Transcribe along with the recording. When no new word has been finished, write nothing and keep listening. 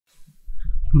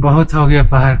बहुत हो गया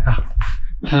पहाड़ का,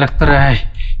 लग तो रहा है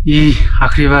ये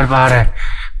आखिरी बार पहाड़ है।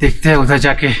 देखते हैं उधर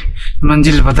जाके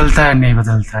मंजिल बदलता है नहीं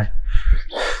बदलता है।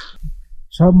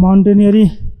 सब माउंटेनियरी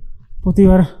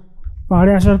প্রতিবার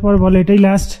পাহাড়ে আসার পর বলে এটাই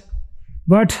লাস্ট,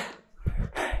 বাট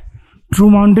ট্রু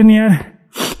মাউন্টেনিয়ার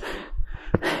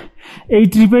এই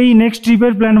ট্রিপেই নেক্সট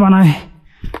ট্রিপের প্ল্যান বানায়।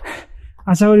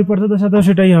 আশা করি পর্যটকদের সাথেও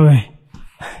সেটাই হবে।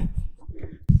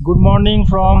 Good morning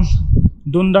from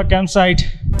দুন্ডা camp site.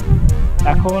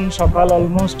 এখন সকাল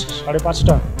অলমোস্ট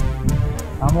 5:30।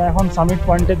 আমরা এখন সামিট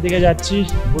পয়েন্টের দিকে যাচ্ছি,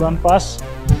 বুরান পাস।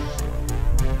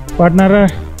 পার্টনাররা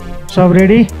সব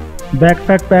রেডি, ব্যাগ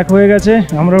ফ্যাগ প্যাক হয়ে গেছে,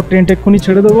 আমরাও টেন্ট এক্ষুনি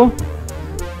ছেড়ে দেবো।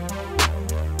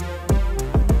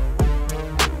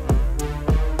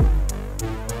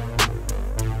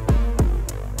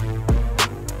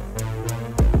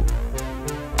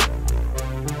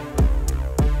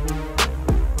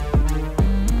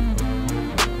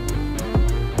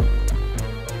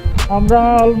 আমরা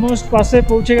অলমোস্ট পাশে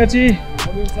পৌঁছে গেছি।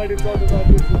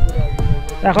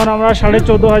 এখন আমরা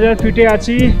 14,500 ফিটে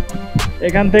আছি।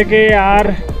 এখান থেকে আর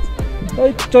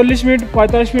ওই 40 মিনিট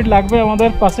 45 মিনিট লাগবে আমাদের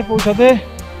পাশে পৌঁছাতে।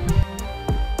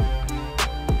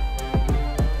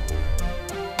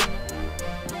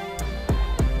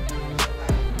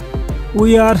 We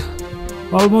are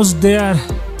almost there,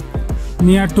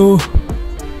 near to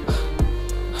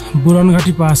Buran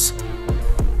Pass.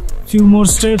 Few more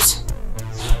steps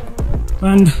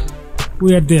and we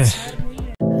are there.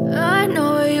 I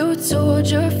know you told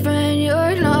your friend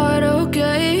you're not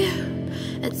okay,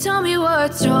 and tell me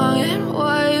what's wrong and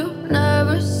why you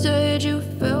never said you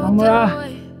felt আমরা that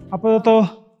way. আপাতত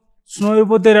স্নোর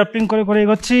উপর দিয়ে rafting করে করে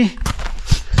এগোচ্ছি।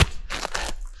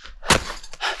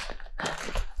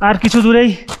 আর কিছু দূরেই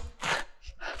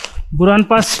বুরান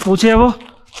pass পৌঁছে যাব।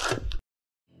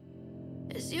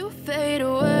 As you fade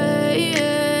away,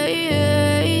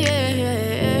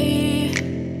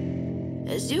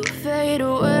 as you fade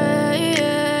away.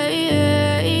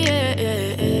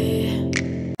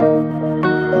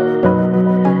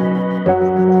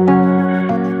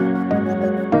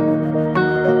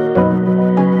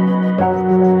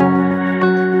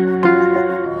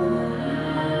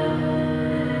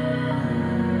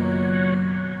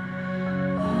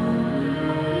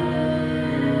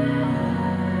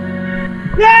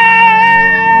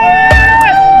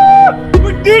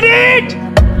 We did it!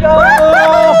 Yo!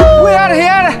 We are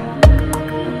here!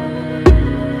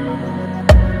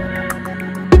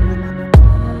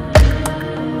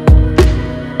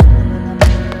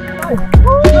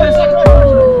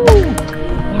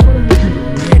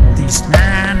 Get this,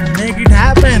 man! Make it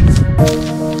happen!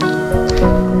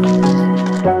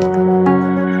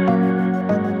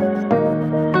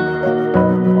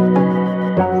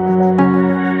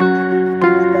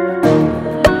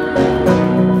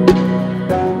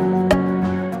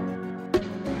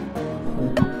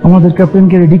 আমাদের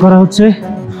ক্যাপ্টেনকে রেডি করা হচ্ছে,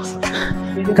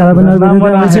 ক্যারাভ্যানের বেঁধে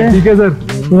দেওয়া হয়েছে। ঠিক আছে স্যার,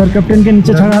 এবার ক্যাপ্টেনকে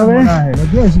নিচে ছাড়া হবে।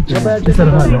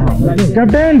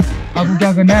 ক্যাপ্টেন आपको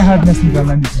क्या करना है, हाथ में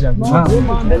निकालना नीचे जाके।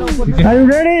 Are you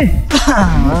ready?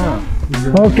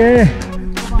 Okay.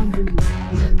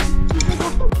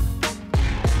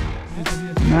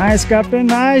 Nice captain,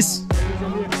 nice.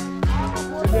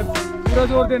 पूरा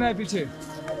जोर देना है पीछे,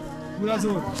 पूरा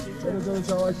जोर। चलो चलो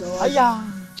शाबाश शाबाश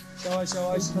शाबाश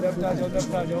शाबाश। लेफ्ट आ जाओ,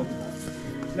 लेफ्ट आ जाओ,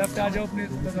 लेफ्ट आ जाओ अपने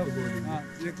तरफ। हाँ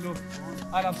देख लो,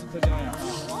 आराम से उतर जाओ यहाँ।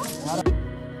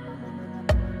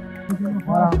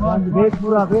 वेट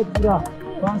पूरा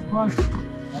fast fast.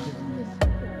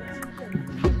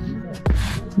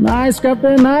 Nice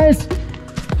captain, nice.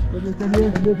 चलिए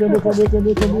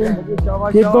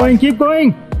कीप गोइंग, कीप गोइंग।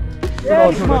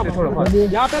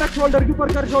 यहाँ पे रख, शोल्डर के ऊपर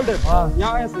कर, शोल्डर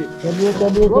यहाँ ऐसे। चलिए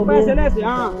ऐसे ऐसे,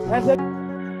 हाँ ऐसे।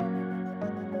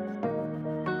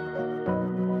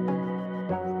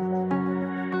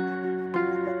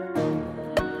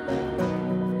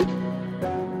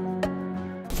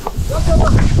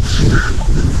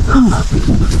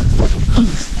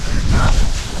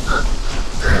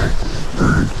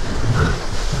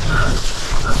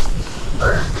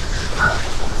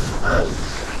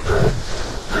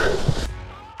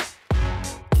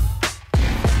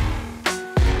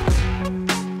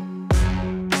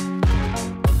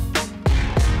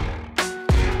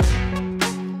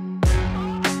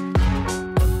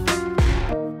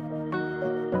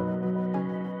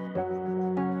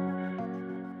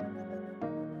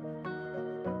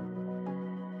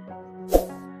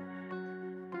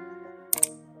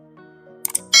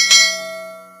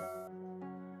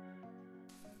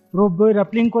 রোপ বই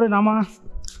র্যাপলিং করে নামা,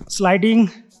 স্লাইডিং,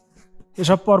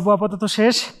 এসব পর্ব আপাতত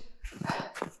শেষ।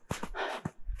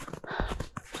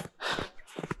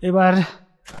 এবার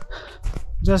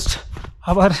জাস্ট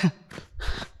আবার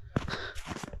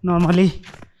নর্মালি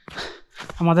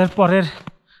আমাদের পরের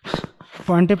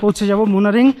পয়েন্টে পৌঁছে যাব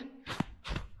মোনারিং।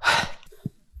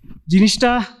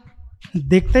 জিনিসটা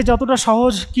দেখতে যতটা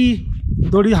সহজ কি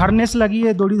দড়ি হারনেস লাগিয়ে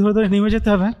দড়ি ধরে ধরে নেমে যেতে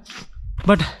হবে,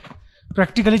 বাট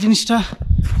প্র্যাকটিক্যালি জিনিসটা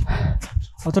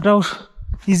অতটাও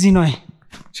ইজি নয়,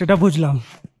 সেটা বুঝলাম।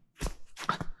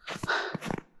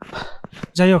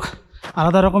 যাই হোক,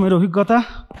 আলাদা রকমের অভিজ্ঞতা,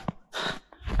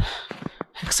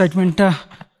 এক্সাইটমেন্টটা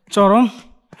চরম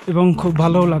এবং খুব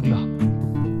ভালোও লাগলো।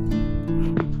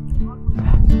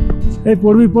 এই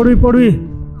পড়বি পড়বি পড়বি।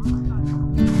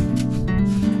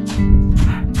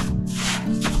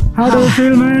 How do you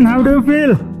feel, man? How do you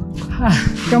feel?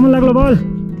 কেমন লাগলো বল?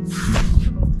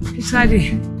 Excited.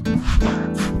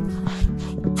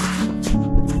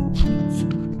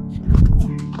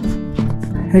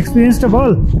 এক্সপিরিয়েন্সটা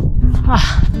বল।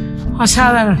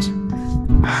 অসাধারণ।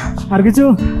 আর কিছু?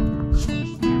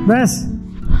 ব্যাস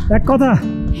এক কথা?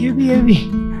 হেভি হেভি,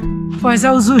 পয়সা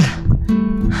উসুল।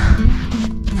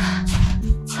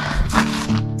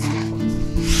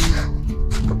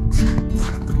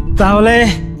 তাহলে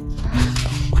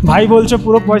ভাই বলছো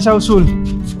পুরো পয়সা উসুল,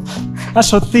 আর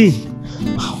সত্যি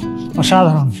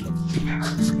অসাধারণ।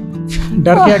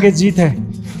 डर के आगे जीत है,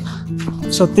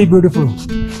 सत्य beautiful.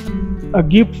 A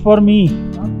gift for me,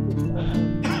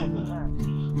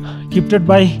 gifted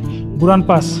by Buran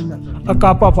Pass, a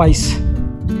cup of ice.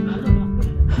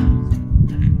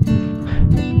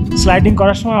 Sliding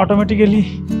করার সময় অটোমেটিক্যালি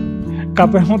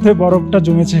কাপের মধ্যে বরফটা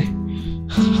জমেছে।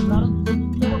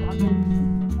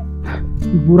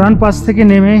 বুরান পাস থেকে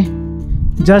নেমে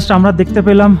জাস্ট আমরা দেখতে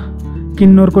পেলাম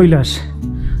কিন্নর কৈলাস।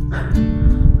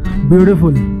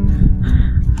 বিউটিফুল,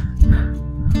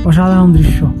 অসাধারণ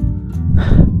দৃশ্য।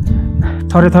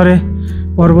 থরে থরে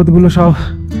পর্বতগুলো সব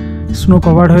স্নো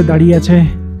কভার্ড হয়ে দাঁড়িয়ে আছে,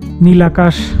 নীল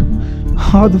আকাশ,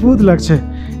 অদ্ভুত লাগছে।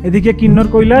 এদিকে কিন্নর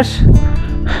কৈলাস,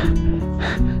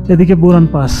 এদিকে বুরান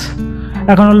পাস।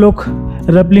 এখনও লোক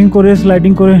র্যাপলিং করে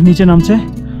স্লাইডিং করে নিচে নামছে।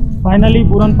 ফাইনালি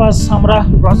বুরান পাস আমরা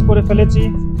ক্রস করে ফেলেছি।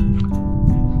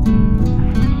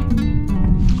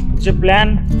 যে প্ল্যান,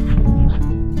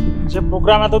 যে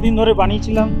প্রোগ্রাম এতদিন ধরে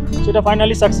বানিয়েছিলাম সেটা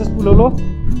ফাইনালি সাকসেসফুল হলো।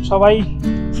 সবাই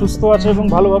সুস্থ আছে এবং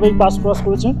ভালোভাবেই পাস ক্রস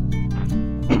করেছে।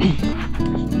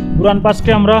 বুরান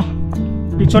পাসকে আমরা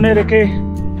পিছনে রেখে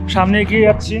সামনে এগিয়ে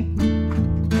যাচ্ছি।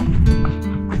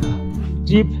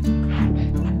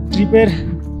 ট্রিপের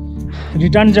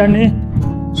রিটার্ন জার্নি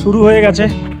শুরু হয়ে গেছে।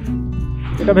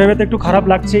 এটা ভেবে তো একটু খারাপ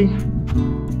লাগছেই,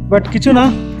 বাট কিছু না,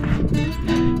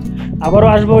 আবারও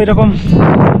আসবো এরকম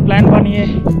প্ল্যান বানিয়ে,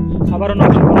 আবারও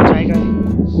নতুন কোনো জায়গায়।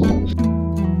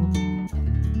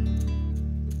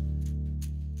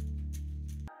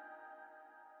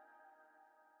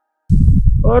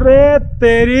 अरे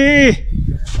तेरी,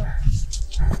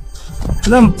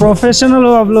 एकदम प्रोफेशनल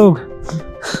हो आप लोग।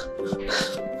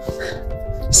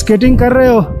 स्केटिंग कर रहे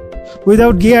हो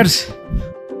विदाउट गियर्स।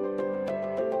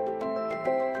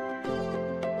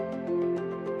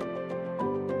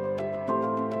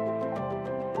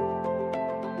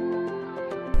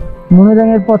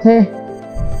 মনিরাঙের পথে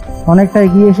অনেকটা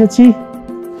এগিয়ে এসেছি।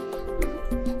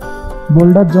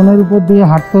 বোল্ডার জোনের উপর দিয়ে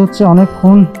হাঁটতে হচ্ছে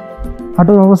অনেকক্ষণ।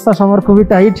 হাঁটুর অবস্থা সবার খুবই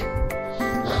টাইট।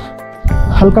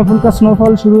 হালকা ফুলকা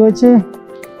স্নোফল শুরু হয়েছে।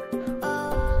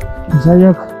 যাই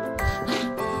হোক,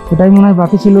 এটাই মনে হয়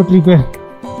বাকি ছিল ট্রিপে।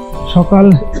 সকাল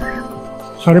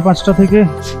 5:30 থেকে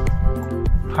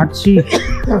হাঁটছি,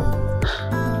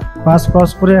 পাস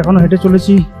ক্রস করে এখনো হেঁটে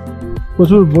চলেছি।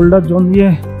 প্রচুর বোল্ডার জোন দিয়ে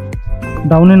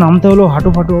ডাউনে নামতে হলো, হাঁটু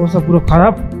ফাটু অবস্থা পুরো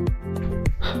খারাপ।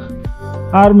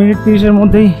 আর মিনিট 30-এর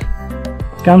মধ্যেই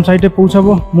ক্যাম্প সাইটে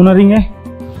পৌঁছাবো মোনারিংয়ে।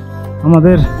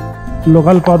 আমাদের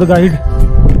লোকাল পথ গাইড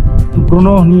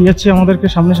ব্রুনো নিয়ে যাচ্ছে আমাদেরকে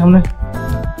সামনে সামনে।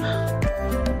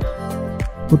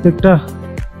 প্রত্যেকটা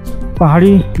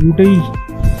পাহাড়ি রুটেই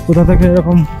কোথা থেকে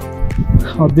এরকম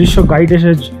অদৃশ্য গাইড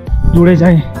এসে জুড়ে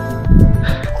যায়,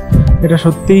 এটা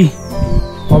সত্যিই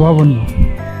অভাবনীয়।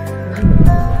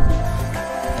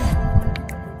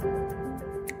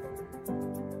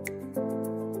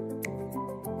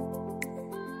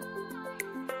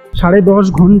 সাড়ে 10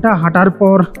 ঘন্টা হাঁটার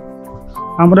পর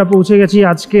আমরা পৌঁছে গেছি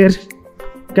আজকের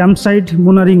ক্যাম্প সাইট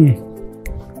মোনারিংয়ে।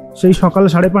 সেই সকাল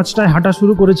 5:30টায় হাঁটা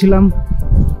শুরু করেছিলাম,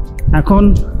 এখন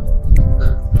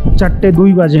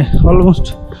 4:02 বাজে, অলমোস্ট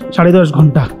 10.5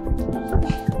 ঘন্টা।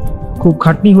 খুব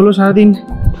খাটনি হলো সারাদিন,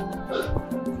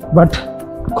 বাট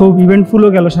খুব ইভেন্টফুলও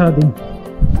গেল সারাদিন।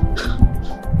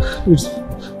 It's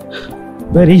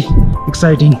very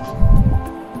exciting.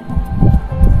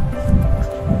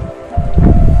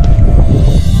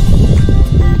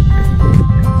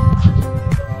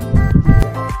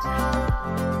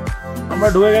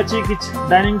 আমরা ঢুকে গেছি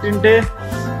ডাইনিং টেন্টে।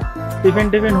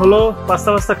 টিফিন হলো,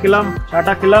 পাস্তা খেলাম,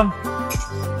 চাটা খেলাম।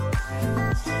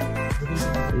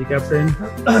 এই captain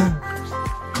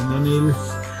Anil.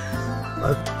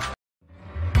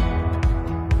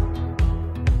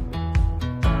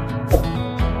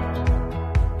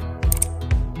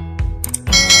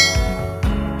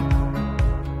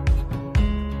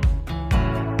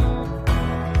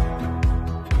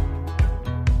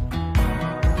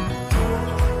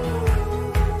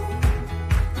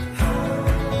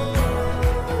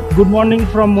 Good morning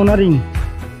from मोनारिंग।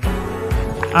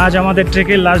 आज हमारे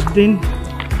ट्रेकर लास्ट दिन,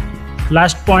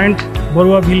 लास्ट पॉइंट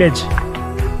बरुआ विलेज।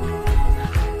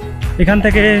 एखान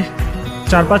थेके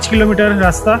 4-5 किलोमीटर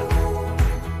रास्ता।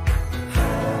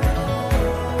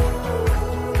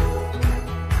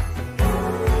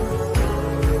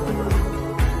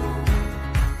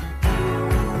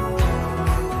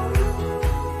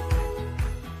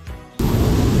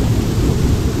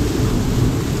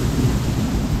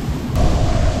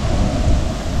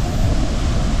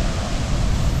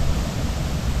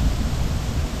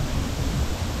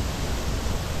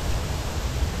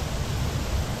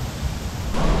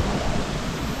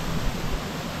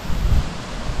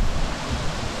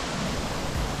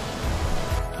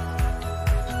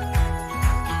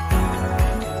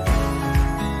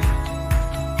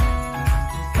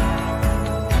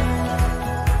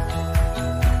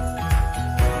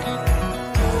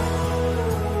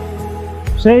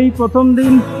 সেই প্রথম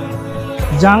দিন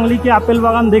জাংলিকে আপেল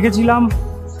বাগান দেখেছিলাম,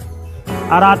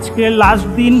 আর আজকে লাস্ট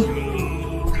দিন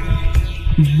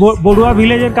বড়ুয়া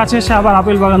ভিলেজের কাছে এসে আবার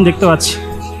আপেল বাগান দেখতে পাচ্ছি।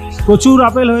 প্রচুর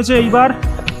আপেল হয়েছে এইবার।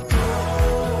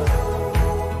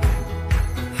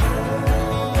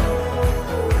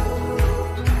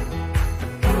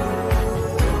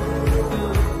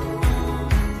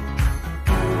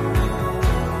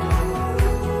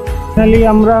 ফাইনালি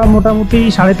আমরা মোটামুটি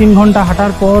 3.5 ঘন্টা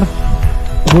হাঁটার পর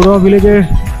বড়ুয়া ভিলেজের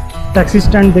ট্যাক্সি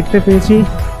স্ট্যান্ড দেখতে পেয়েছি।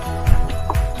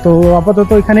 তো আপাতত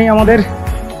এখানেই আমাদের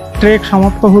ট্রেক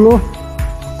সমাপ্ত হলো।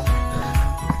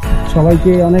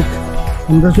 সবাইকে অনেক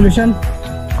কংগ্রাচুলেশন,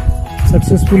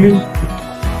 সাকসেসফুলি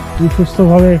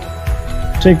সুস্থভাবে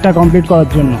ট্রেকটা কমপ্লিট করার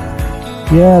জন্য।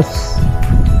 Yes,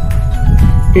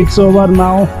 it's over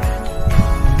now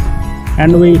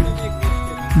and we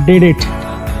did it.